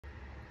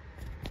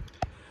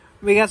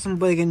We got some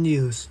breaking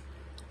news.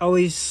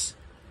 Always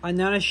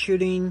another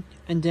shooting,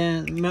 and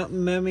then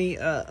maybe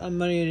a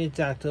money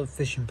active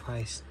fishing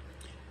price.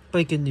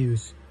 Breaking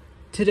news.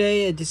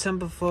 Today,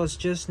 December 1st,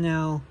 just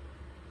now,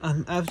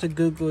 after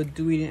Google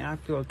deleting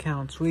active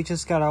accounts, we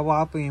just got a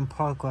robbery in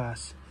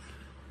progress.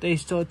 They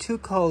stole 2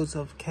 codes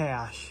of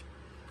cash,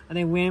 and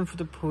they ran for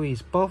the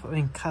police. Both are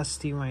in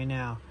custody right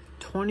now.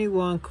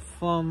 21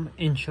 confirmed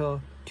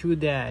injured, 2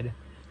 dead,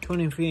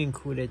 23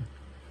 included.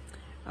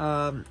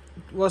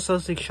 One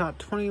suspect shot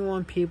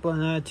 21 people,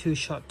 another 2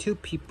 shot 2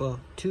 people,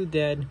 2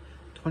 dead,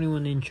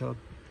 21 injured.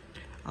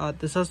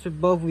 The suspect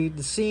both leave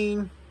the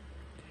scene.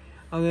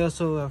 We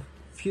also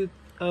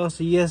have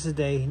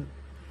yesterday,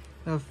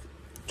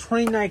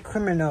 29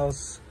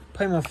 criminals,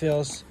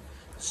 Plymouthvilles,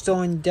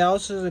 stolen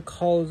thousands of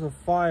codes of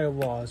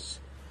firewalls.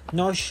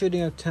 No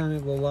shooting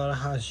attempt with a lot of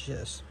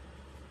hostages.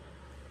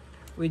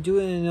 We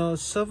do know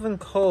 7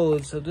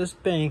 codes of this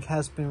bank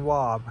has been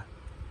robbed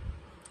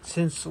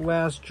since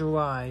last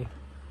July,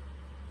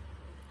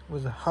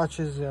 with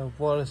hundreds of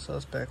water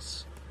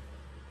suspects.